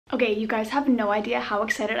Okay, you guys have no idea how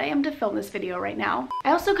excited I am to film this video right now.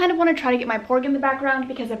 I also kind of want to try to get my porg in the background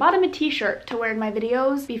because I bought him a t-shirt to wear in my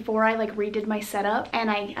videos before I like redid my setup,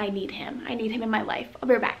 and I need him. I need him in my life. I'll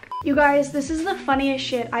be right back. You guys, this is the funniest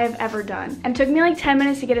shit I have ever done. And it took me like 10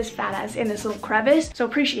 minutes to get his fat ass in this little crevice, so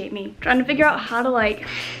appreciate me. Trying to figure out how to like,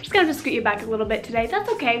 just gonna have to scoot you back a little bit today. That's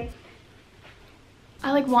okay.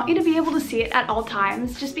 I like want you to be able to see it at all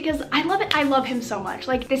times just because I love it. I love him so much.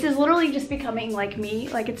 Like this is literally just becoming like me.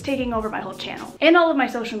 Like it's taking over my whole channel and all of my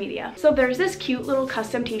social media. So there's this cute little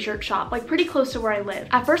custom t-shirt shop like pretty close to where I live.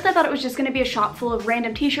 At first I thought it was just gonna be a shop full of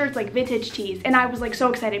random t-shirts, like vintage tees, and I was like so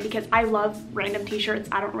excited because I love random t-shirts.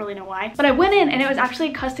 I don't really know why, but I went in and it was actually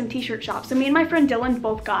a custom t-shirt shop. So me and my friend Dylan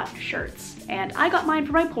both got shirts and I got mine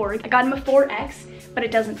for my porg. I got him a 4X, but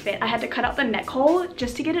it doesn't fit. I had to cut out the neck hole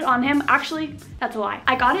just to get it on him. Actually, that's a lie.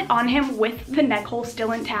 I got it on him with the neck hole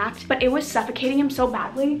still intact, but it was suffocating him so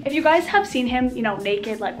badly. If you guys have seen him, you know,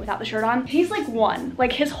 naked, like without the shirt on, he's like one.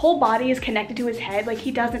 Like his whole body is connected to his head. Like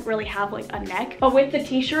he doesn't really have like a neck, but with the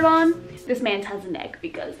t-shirt on, this man has a neck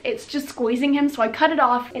because it's just squeezing him. So I cut it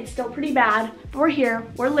off. It's still pretty bad, but we're here,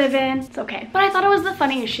 we're living, it's okay. But I thought it was the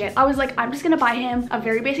funniest shit. I was like, I'm just gonna buy him a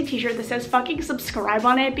very basic t-shirt that says fucking subscribe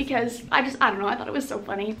on it because I don't know, I thought it was so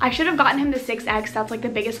funny. I should have gotten him the 6X, that's like the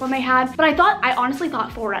biggest one they had, but I honestly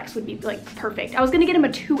thought 4X would be like perfect. I was gonna get him a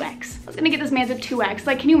 2X. I was gonna get this man a 2X.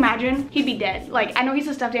 Like, can you imagine? He'd be dead. Like, I know he's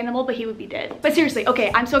a stuffed animal, but he would be dead. But seriously,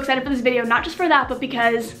 okay, I'm so excited for this video, not just for that, but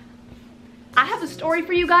because I have a story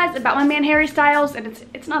for you guys about my man Harry Styles, and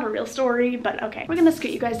it's not a real story, but okay. We're gonna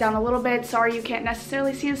scoot you guys down a little bit. Sorry you can't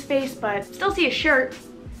necessarily see his face, but still see his shirt.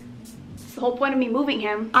 The whole point of me moving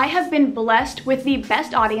him. I have been blessed with the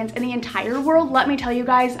best audience in the entire world. Let me tell you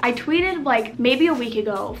guys, I tweeted like maybe a week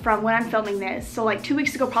ago from when I'm filming this, so like 2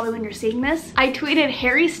 weeks ago probably when you're seeing this, I tweeted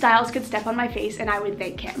Harry Styles could step on my face and I would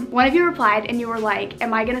thank him. One of you replied and you were like,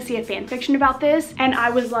 am I gonna see a fan fiction about this? And I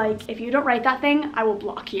was like, if you don't write that thing, I will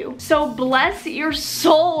block you. So bless your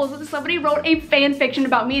souls, somebody wrote a fan fiction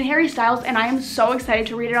about me and Harry Styles, and I am so excited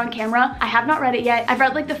to read it on camera. I have not read it yet. I've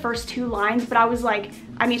read like the first 2 lines, but I was like,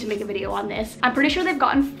 I need to make a video on this. I'm pretty sure they've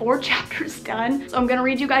gotten 4 chapters done, so I'm gonna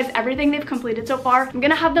read you guys everything they've completed so far. I'm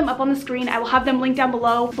gonna have them up on the screen. I will have them linked down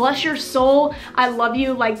below. Bless your soul. I love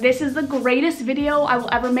you. Like, this is the greatest video I will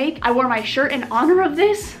ever make. I wore my shirt in honor of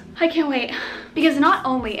this. I can't wait. Because not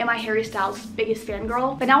only am I Harry Styles' biggest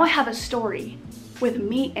fangirl, but now I have a story with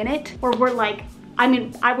me in it where we're like, I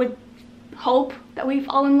mean, I would hope that we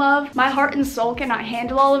fall in love. My heart and soul cannot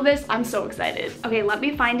handle all of this. I'm so excited. Okay, let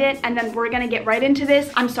me find it and then we're gonna get right into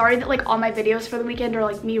this. I'm sorry that like all my videos for the weekend are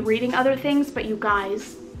like me reading other things, but you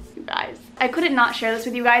guys, I couldn't not share this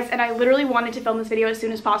with you guys, and I literally wanted to film this video as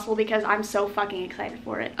soon as possible because I'm so fucking excited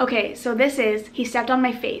for it. Okay, so this is He Stepped on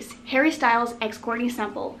My Face, Harry Styles x Courtney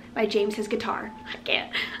Sample by James His Guitar.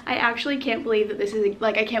 I actually can't believe that this is,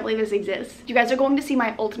 like, I can't believe this exists. You guys are going to see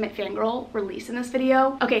my ultimate fangirl release in this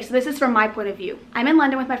video. Okay, so this is from my point of view. I'm in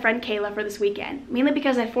London with my friend Kayla for this weekend, mainly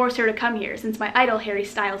because I forced her to come here since my idol Harry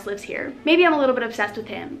Styles lives here. Maybe I'm a little bit obsessed with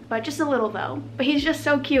him, but just a little though. But he's just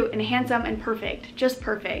so cute and handsome and perfect, just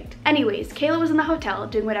perfect. Anyways, Kayla was in the hotel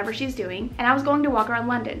doing whatever she's doing, and I was going to walk around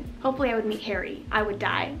London. Hopefully I would meet Harry. I would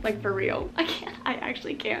die, like for real. I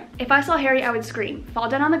actually can't. If I saw Harry, I would scream, fall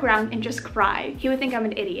down on the ground, and just cry. He would think I'm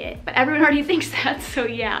an idiot, but everyone already thinks that, so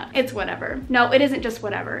yeah, it's whatever. No, it isn't just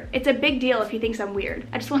whatever. It's a big deal if he thinks I'm weird.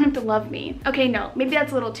 I just want him to love me. Okay, no, maybe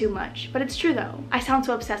that's a little too much, but it's true though. I sound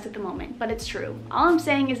so obsessed at the moment, but it's true. All I'm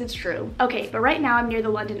saying is it's true. Okay, but right now I'm near the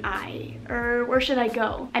London Eye, or where should I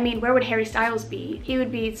go? I mean, where would Harry Styles be? He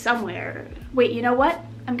would be somewhere. Wait, you know what?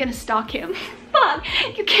 I'm gonna stalk him. Fuck,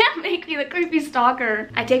 you can't make me the creepy stalker.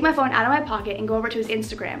 I take my phone out of my pocket and go over to his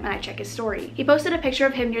Instagram and I check his story. He posted a picture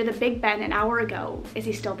of him near the Big Ben an hour ago. Is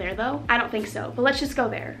he still there though? I don't think so, but let's just go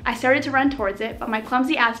there. I started to run towards it, but my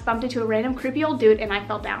clumsy ass bumped into a random creepy old dude and I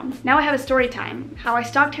fell down. Now I have a story time. How I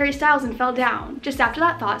stalked Harry Styles and fell down. Just after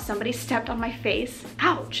that thought, somebody stepped on my face.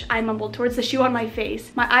 Ouch, I mumbled towards the shoe on my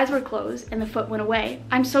face. My eyes were closed and the foot went away.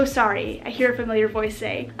 I'm so sorry, I hear a familiar voice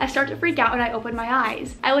say. I start to freak out and I open my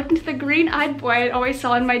eyes. I looked into the green-eyed boy I always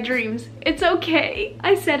saw in my dreams. It's okay,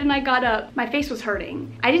 I said, and I got up. My face was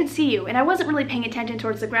hurting. I didn't see you and I wasn't really paying attention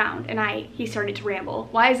towards the ground, and he started to ramble.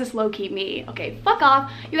 Why is this low-key me? Okay, fuck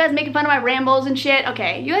off. You guys making fun of my rambles and shit.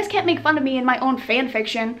 Okay, you guys can't make fun of me in my own fan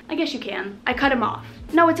fiction. I guess you can. I cut him off.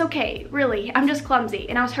 No, it's okay, really, I'm just clumsy,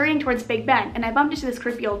 and I was hurrying towards Big Ben, and I bumped into this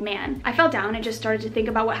creepy old man. I fell down and just started to think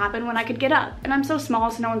about what happened when I could get up, and I'm so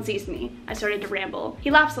small so no one sees me. I started to ramble.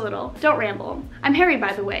 He laughs a little. Don't ramble. I'm Harry,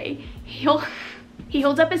 by the way. He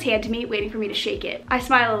holds up his hand to me, waiting for me to shake it. I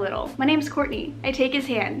smile a little. My name's Courtney. I take his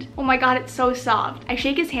hand. Oh my god, it's so soft. I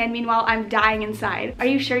shake his hand, meanwhile I'm dying inside. Are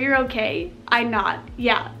you sure you're okay? I nod.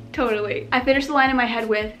 Yeah. Totally. I finish the line in my head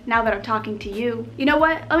with, now that I'm talking to you. You know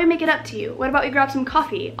what? Let me make it up to you. What about we grab some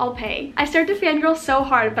coffee? I'll pay. I start to fangirl so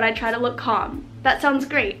hard, but I try to look calm. That sounds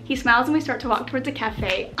great. He smiles and we start to walk towards a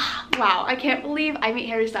cafe. Wow, I can't believe I meet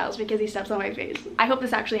Harry Styles because he steps on my face. I hope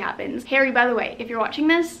this actually happens. Harry, by the way, if you're watching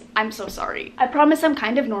this, I'm so sorry. I promise I'm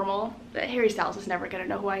kind of normal, but Harry Styles is never gonna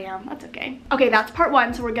know who I am. That's okay. Okay, that's part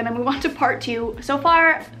 1, so we're gonna move on to part 2. So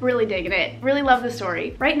far, really digging it. Really love the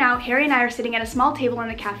story. Right now, Harry and I are sitting at a small table in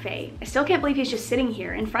a cafe. I still can't believe he's just sitting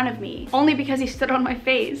here in front of me, only because he stood on my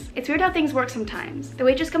face. It's weird how things work sometimes. The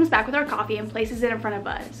waitress comes back with our coffee and places it in front of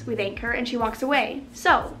us. We thank her and she walks away.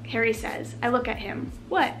 So, Harry says. I look at him.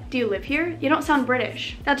 What? Do you live here? You don't sound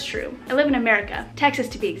British. That's true. I live in America. Texas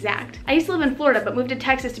to be exact. I used to live in Florida but moved to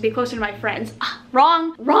Texas to be closer to my friends.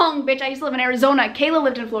 Wrong, bitch. I used to live in Arizona. Kayla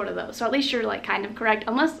lived in Florida though, so at least you're like kind of correct.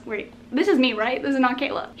 Unless, wait, this is me, right? This is not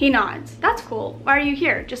Kayla. He nods. That's cool. Why are you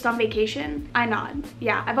here? Just on vacation? I nod.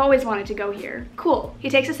 Yeah, I've always wanted to go here. Cool. He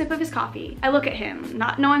takes a sip of his coffee. I look at him,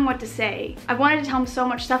 not knowing what to say. I've wanted to tell him so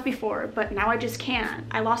much stuff before, but now I just can't.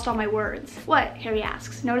 I lost all my words. What? Harry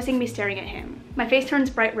asks, noticing me staring at him. My face turns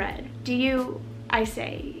bright red. I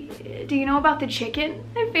say, do you know about the chicken?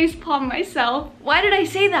 I facepalm myself. Why did I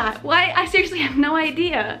say that? Why? I seriously have no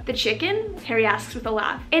idea. The chicken? Harry asks with a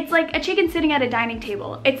laugh. It's like a chicken sitting at a dining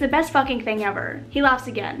table. It's the best fucking thing ever. He laughs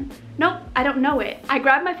again. Nope, I don't know it. I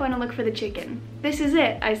grab my phone and look for the chicken. This is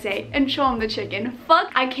it, I say, and show him the chicken.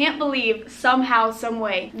 Fuck, I can't believe somehow, some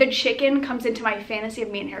way, the chicken comes into my fantasy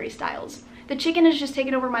of me and Harry Styles. The chicken has just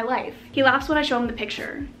taken over my life. He laughs when I show him the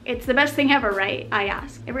picture. It's the best thing ever, right? I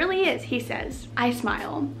ask. It really is, he says. I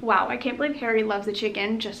smile. Wow, I can't believe Harry loves the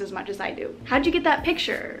chicken just as much as I do. How'd you get that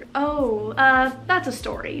picture? Oh, that's a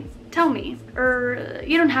story. Tell me.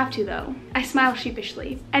 You don't have to though. I smile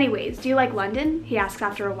sheepishly. Anyways, do you like London? He asks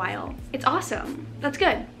after a while. It's awesome. That's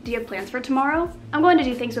good. Do you have plans for tomorrow? I'm going to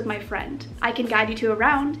do things with my friend. I can guide you 2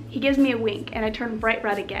 around. He gives me a wink and I turn bright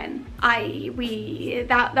red again.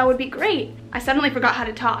 That would be great. I suddenly forgot how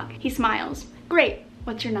to talk. He smiles. Great.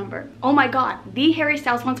 What's your number? Oh my god, the Harry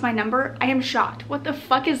Styles wants my number? I am shocked. What the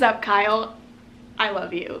fuck is up, Kyle? I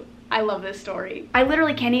love you. I love this story. I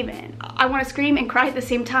literally can't even. I want to scream and cry at the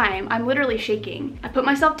same time. I'm literally shaking. I put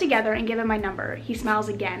myself together and give him my number. He smiles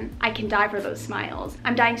again. I can die for those smiles.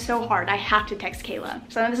 I'm dying so hard, I have to text Kayla.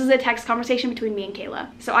 So this is a text conversation between me and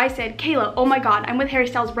Kayla. So I said, Kayla, oh my god, I'm with Harry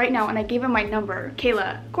Styles right now and I gave him my number.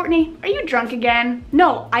 Kayla, Courtney, are you drunk again?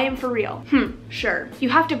 No, I am for real. Sure. You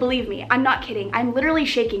have to believe me. I'm not kidding. I'm literally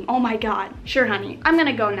shaking. Oh my god. Sure, honey. I'm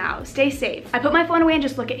gonna go now. Stay safe. I put my phone away and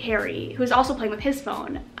just look at Harry, who's also playing with his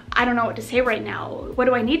phone. I don't know what to say right now. What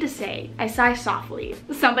do I need to say? I sigh softly.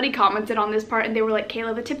 Somebody commented on this part and they were like,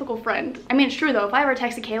 Kayla, the typical friend. I mean, it's true though. If I ever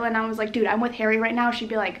texted Kayla and I was like, dude, I'm with Harry right now, she'd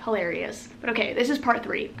be like, hilarious. But okay, this is part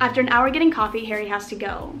 3. After an hour getting coffee, Harry has to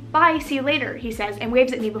go. Bye, see you later, he says and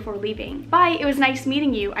waves at me before leaving. Bye, it was nice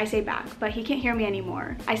meeting you, I say back, but he can't hear me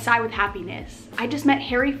anymore. I sigh with happiness. I just met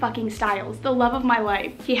Harry fucking Styles, the love of my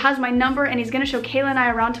life. He has my number and he's gonna show Kayla and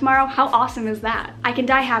I around tomorrow. How awesome is that? I can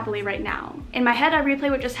die happily right now. In my head, I replay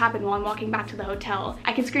what just happened while I'm walking back to the hotel.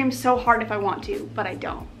 I can scream so hard if I want to, but I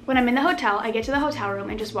don't. When I'm in the hotel, I get to the hotel room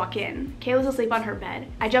and just walk in. Kayla's asleep on her bed.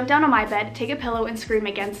 I jump down on my bed, take a pillow, and scream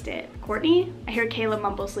against it. Courtney? I hear Kayla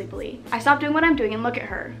mumble sleepily. I stop doing what I'm doing and look at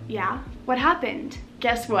her. Yeah? What happened?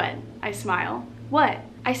 Guess what? I smile. What?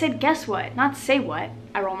 I said guess what, not say what.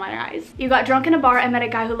 I roll my eyes. You got drunk in a bar and met a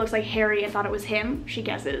guy who looks like Harry and thought it was him? She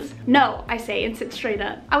guesses. No, I say and sit straight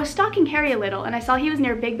up. I was stalking Harry a little and I saw he was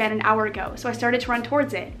near Big Ben an hour ago, so I started to run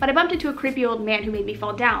towards it, but I bumped into a creepy old man who made me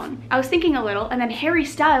fall down. I was thinking a little and then Harry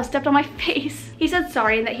Styles stepped on my face. He said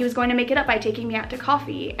sorry and that he was going to make it up by taking me out to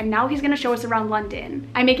coffee, and now he's gonna show us around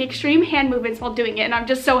London. I make extreme hand movements while doing it and I'm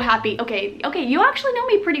just so happy. Okay, you actually know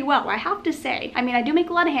me pretty well, I have to say. I mean, I do make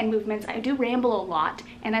a lot of hand movements, I do ramble a lot,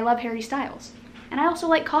 and I love Harry Styles. And I also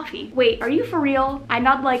like coffee. Wait, are you for real? I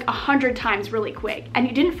nod like 100 times really quick. And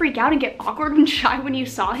you didn't freak out and get awkward and shy when you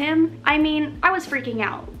saw him? I mean, I was freaking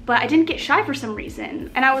out, but I didn't get shy for some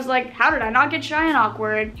reason. And I was like, how did I not get shy and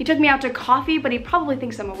awkward? He took me out to coffee, but he probably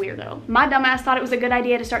thinks I'm a weirdo. My dumbass thought it was a good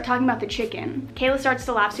idea to start talking about the chicken. Kayla starts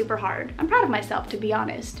to laugh super hard. I'm proud of myself, to be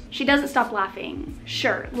honest. She doesn't stop laughing.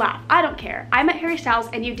 Sure, laugh. I don't care. I met Harry Styles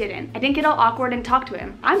and you didn't. I didn't get all awkward and talk to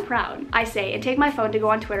him. I'm proud, I say, and take my phone to go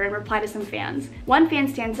on Twitter and reply to some fans. One fan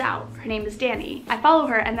stands out. Her name is Danny. I follow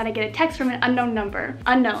her and then I get a text from an unknown number.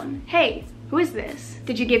 Unknown. Hey, Who is this?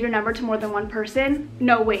 Did you give your number to more than one person?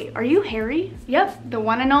 No, wait, are you Harry? Yep, the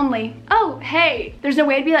one and only. Oh, hey. There's no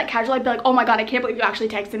way I'd be like casual. I'd be like, oh my god, I can't believe you actually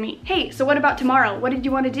texted me. Hey, so what about tomorrow? What did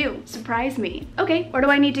you want to do? Surprise me. Okay, where do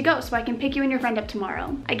I need to go so I can pick you and your friend up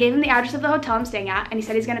tomorrow? I gave him the address of the hotel I'm staying at, and he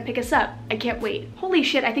said he's gonna pick us up. I can't wait. Holy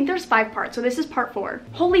shit, I think there's 5 parts, so this is part 4.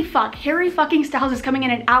 Holy fuck, Harry fucking Styles is coming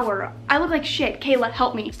in an hour. I look like shit. Kayla,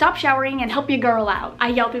 help me. Stop showering and help your girl out. I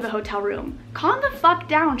yell through the hotel room. Calm the fuck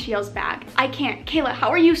down, she yells back. I can't. Kayla, how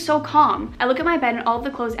are you so calm? I look at my bed and all of the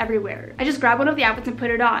clothes everywhere. I just grab one of the outfits and put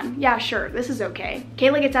it on. Yeah, sure, this is okay.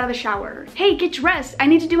 Kayla gets out of the shower. Hey, get dressed. I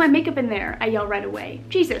need to do my makeup in there. I yell right away.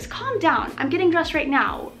 Jesus, calm down. I'm getting dressed right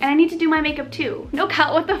now, and I need to do my makeup too. No,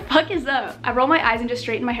 Cal, what the fuck is up? I roll my eyes and just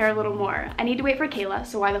straighten my hair a little more. I need to wait for Kayla,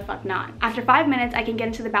 so why the fuck not? After 5 minutes, I can get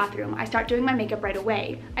into the bathroom. I start doing my makeup right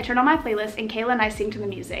away. I turn on my playlist, and Kayla and I sing to the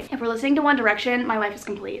music. If we're listening to One Direction, my life is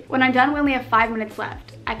complete. When I'm done, we only have 5 minutes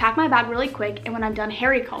left. I pack my bag really quick, and when I'm done,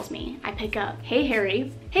 Harry calls me. I pick up. Hey,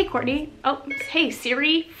 Harry. Hey, Courtney. Oh, hey,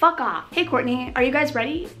 Siri. Fuck off. Hey, Courtney. Are you guys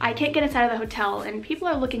ready? I can't get inside of the hotel, and people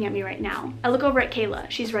are looking at me right now. I look over at Kayla.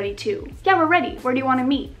 She's ready too. Yeah, we're ready. Where do you want to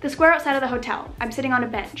meet? The square outside of the hotel. I'm sitting on a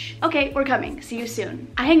bench. Okay, we're coming. See you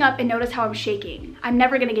soon. I hang up and notice how I'm shaking. I'm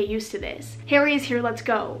never gonna get used to this. Harry is here. Let's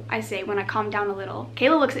go, I say when I calm down a little.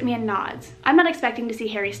 Kayla looks at me and nods. I'm not expecting to see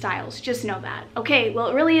Harry Styles. Just know that. Okay, well,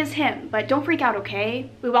 it really is him, but don't freak out, okay?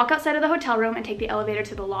 We walk outside of the hotel room and take the elevator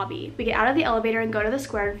to the lobby. We get out of the elevator and go to the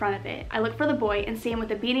square in front of it. I look for the boy and see him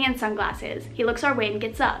with a beanie and sunglasses. He looks our way and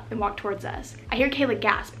gets up and walks towards us. I hear Kayla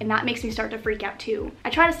gasp, and that makes me start to freak out too.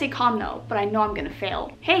 I try to stay calm though, but I know I'm gonna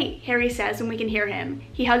fail. Hey, Harry says when we can hear him.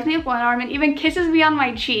 He hugs me with one arm and even kisses me on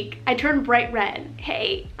my cheek. I turn bright red.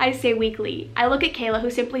 Hey, I say weakly. I look at Kayla,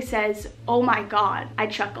 who simply says, oh my god. I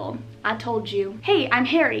chuckle. I told you. Hey, I'm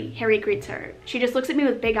Harry. Harry greets her. She just looks at me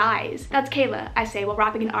with big eyes. That's Kayla, I say while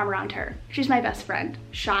wrapping an arm around her. She's my best friend.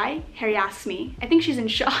 Shy? Harry asks me. I think she's in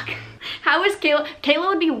shock. How is Kayla? Kayla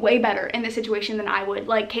would be way better in this situation than I would.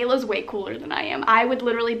 Like, Kayla's way cooler than I am. I would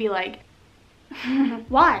literally be like,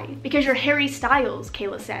 why? Because you're Harry Styles,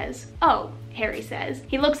 Kayla says. Oh, Harry says.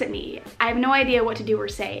 He looks at me. I have no idea what to do or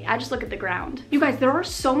say. I just look at the ground. You guys, there are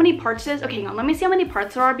so many parts to this. Okay, hang on. Let me see how many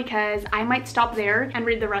parts there are because I might stop there and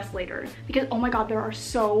read the rest later. Because, oh my god, there are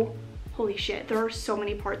so... Holy shit, there are so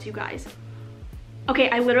many parts, you guys.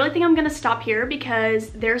 Okay, I literally think I'm gonna stop here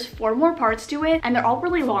because there's 4 more parts to it and they're all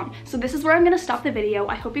really long. So this is where I'm gonna stop the video.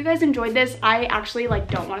 I hope you guys enjoyed this. I actually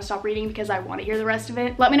don't want to stop reading because I want to hear the rest of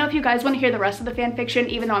it. Let me know if you guys want to hear the rest of the fan fiction,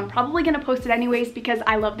 even though I'm probably gonna post it anyways because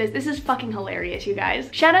I love this. This is fucking hilarious, you guys.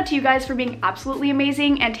 Shout out to you guys for being absolutely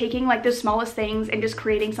amazing and taking like the smallest things and just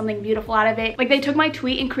creating something beautiful out of it. Like they took my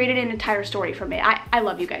tweet and created an entire story from it. I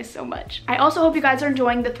love you guys so much. I also hope you guys are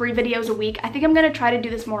enjoying the 3 videos a week. I think I'm gonna try to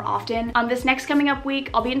do this more often. This next coming up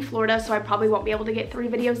week, I'll be in Florida, so I probably won't be able to get 3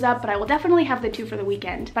 videos up, but I will definitely have the 2 for the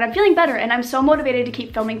weekend. But I'm feeling better and I'm so motivated to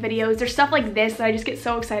keep filming videos. There's stuff like this that I just get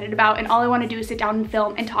so excited about and all I want to do is sit down and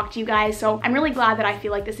film and talk to you guys. So I'm really glad that I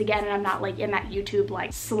feel like this again and I'm not like in that YouTube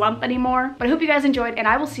like slump anymore. But I hope you guys enjoyed and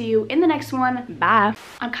I will see you in the next one. Bye.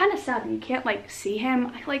 I'm kind of sad that you can't like see him.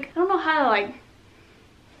 I don't know how to like...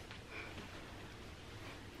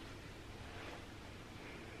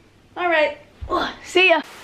 All right. See ya.